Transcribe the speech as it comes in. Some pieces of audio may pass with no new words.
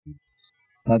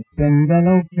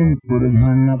Satyandalaukin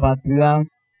Purudhanna Patria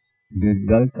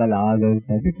Vidgal Kalagal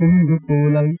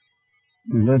Satikundukulai.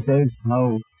 Jesus says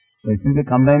how by simply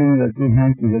combining the two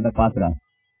hands you get a patra.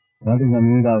 What is the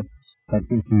need of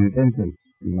purchasing utensils?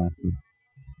 You ask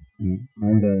me.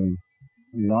 And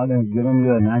Lord has given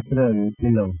you a natural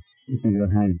pillow, which is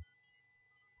your hand.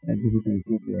 That is, you can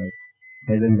keep your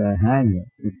head in the hand,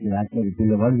 which is actually a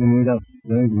pillow. What is the need of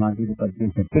going to market to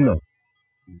purchase a pillow?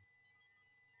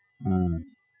 And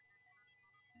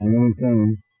then he's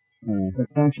saying,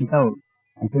 Satyam Shitao,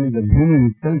 actually the bhumi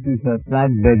itself is a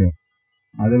flat bed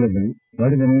available.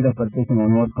 What is the need of purchasing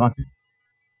one more cot?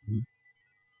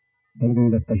 What is the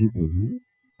need of Pashipu?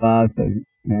 Pasai,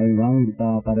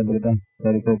 Naivangita, Parabrita,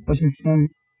 Sariko, Pashishan,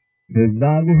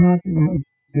 Veddaguha,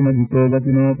 Timajito,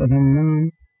 Gatino, Pasanam,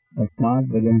 Asmat,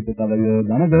 Vajanti Kavayo,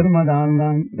 Danadharma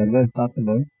Dandan. That verse talks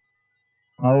about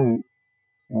how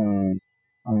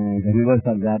the rivers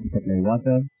are there to supply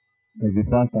water, the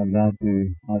vipas are there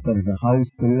to offer as a house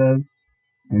pillar,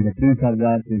 and the trees are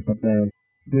there to supply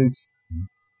fruits.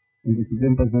 And the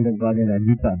Supreme Person of God is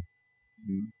Ajita.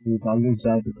 He is always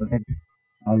there to protect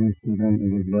all his children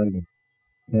in this world.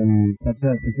 When such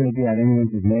a facility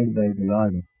arrangement is made by the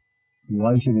Lord,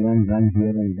 why should one run here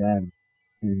and there,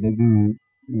 begging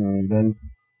wealth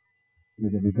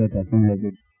with a defect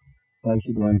accumulated? Why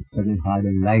should one study hard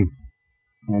in life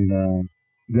and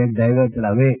get diverted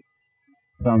away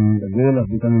from the goal of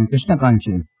becoming Krishna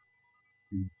conscious?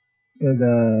 So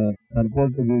the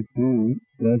purport to these two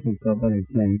verses Prabhupada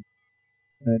explains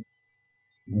that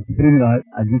the Supreme Lord,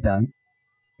 Ajita,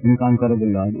 incomparable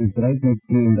Lord, is right next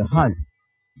to you in the heart.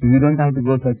 So you don't have to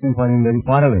go searching for him very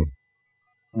far away.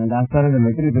 And as far as the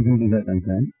material facilities are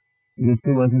concerned, these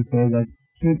two verses say that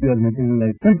keep your material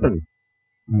life simple.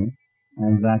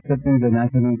 And by accepting the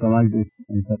natural commodities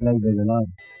and supplied by the Lord,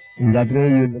 in that way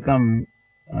you become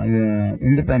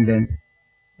independent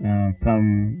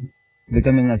from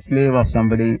becoming a slave of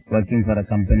somebody working for a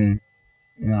company,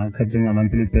 accepting a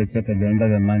monthly paycheck at the end of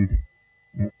the month.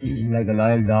 Like a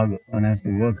loyal dog, one has to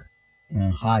work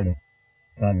hard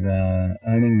for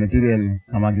earning material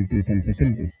commodities and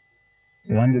facilities.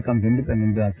 So one becomes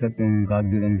independent by accepting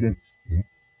God-given gifts.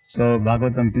 So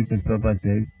Bhagavatam teaches, Prabhupada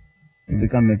says, to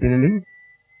become materially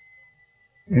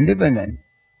independent.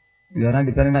 You are not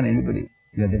dependent on anybody.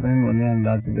 You are dependent only on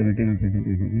Lord to the material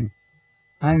facilities.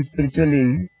 And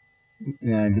spiritually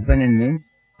dependent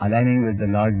means aligning with the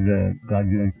Lord's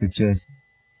God-given scriptures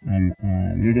and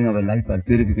leading our life for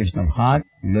purification of heart,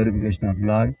 glorification of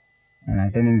Lord, and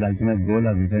attaining the ultimate goal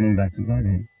of returning back to God.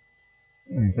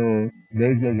 And so,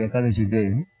 days like Ekadashi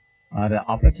Day are an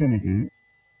opportunity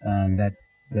that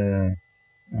the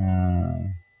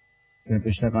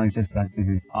Krishna conscious practice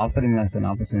is offering us an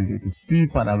opportunity to see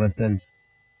for ourselves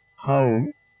how,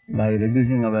 by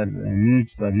reducing our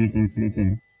needs for eating,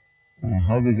 sleeping,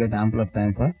 how we get ample of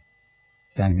time for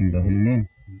chanting the holy name.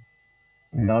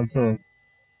 And also,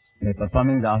 by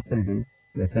performing the austerities,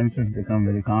 the senses become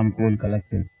very calm, cool,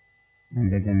 collected,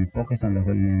 and they can focus on the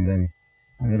holy name well.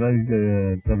 Otherwise,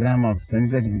 the program of sense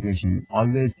gratification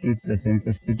always keeps the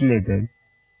senses titillated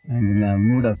and in a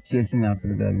mood of chasing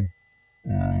after the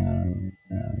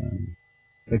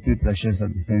petty pleasures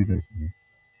of the senses.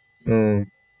 So,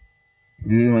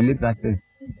 we only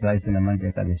practice twice in a month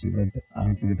Ekadashi, but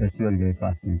actually the festival days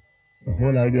fasting. The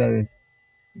whole idea is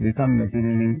become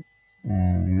materially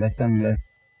less and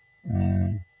less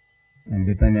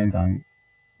dependent on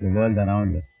the world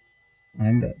around us,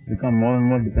 and become more and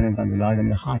more dependent on the Lord in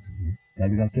the heart.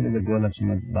 That is actually the goal of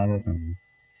Srimad Bhagavatam.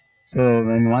 So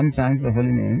when one chants the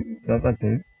holy name, Prabhupada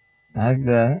says, as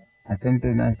the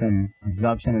attentiveness and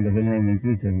absorption of the holy name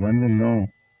increases, one will know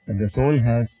that the soul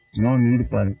has no need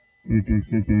for eating,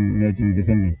 sleeping, mating,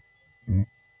 defending.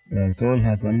 The soul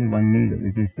has only one need,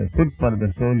 which is the food for the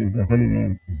soul is the holy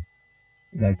name.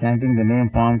 By chanting the name,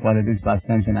 form, qualities,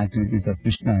 pastimes and activities of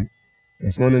Krishna,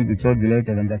 the soul will be so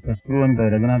delighted, and that was proven by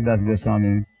Raghunath Das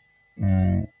Goswami,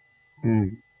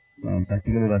 who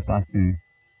practically was fasting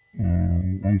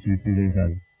once in 3 days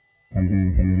or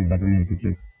something from the buttermilk he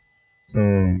took.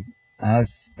 So,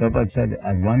 as Prabhupada said,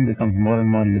 as one becomes more and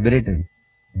more liberated,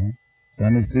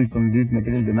 one is free from these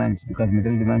material demands, because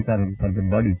material demands are for the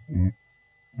body,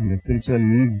 and the spiritual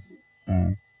needs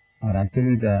are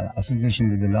actually the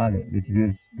association with the Lord, which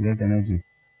gives great energy.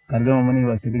 Kargama Muni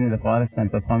was sitting in the forest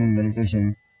and performing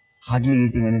meditation, hardly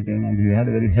eating anything, and he had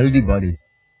a very healthy body.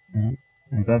 And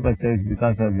Prabhupada says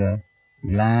because of the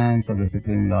glance of the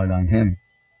Supreme Lord on him,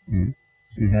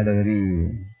 he had a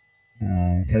very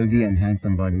healthy and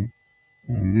handsome body.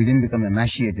 And he didn't become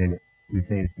emaciated, he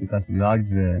says, because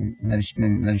Lord's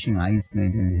nourishing eyes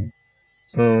maintained him.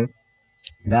 So,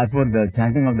 Therefore, the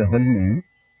chanting of the holy name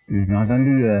is not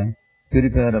only a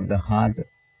purifier of the heart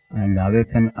and that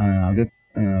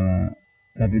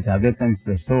which awakens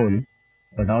the soul,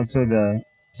 but also the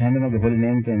chanting of the holy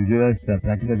name can give us a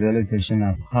practical realization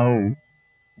of how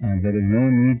there is no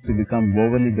need to become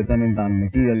overly dependent on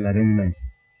material arrangements,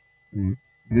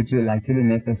 which will actually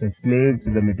make us a slave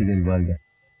to the material world,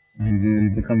 and we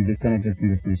will become disconnected from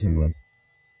the spiritual world.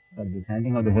 But the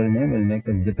chanting of the holy name will make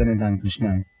us dependent on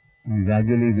Krishna and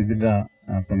gradually withdraw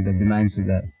from the demands of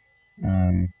the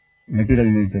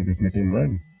material needs of this material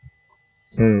world.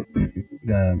 So,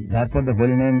 therefore the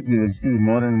holy name you will see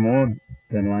more and more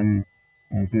when one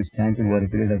keeps chanting over a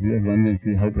period of years, one will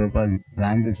see how Prabhupada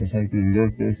ran the society in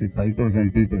those days with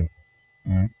 5,000 people.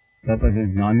 Prabhupada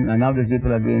says, none of these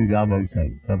people are doing job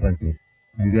outside, Prabhupada says.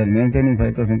 And they are maintaining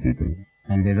 5,000 people.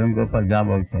 And they don't go for job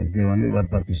outside, they only work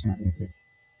for Krishna, he says.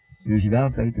 We should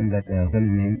have faith in that holy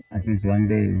name. At least one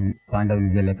day, Pandav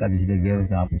Vijay Ekadashi, they gave us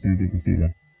the opportunity to see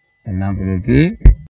that. And now, Prabhu ki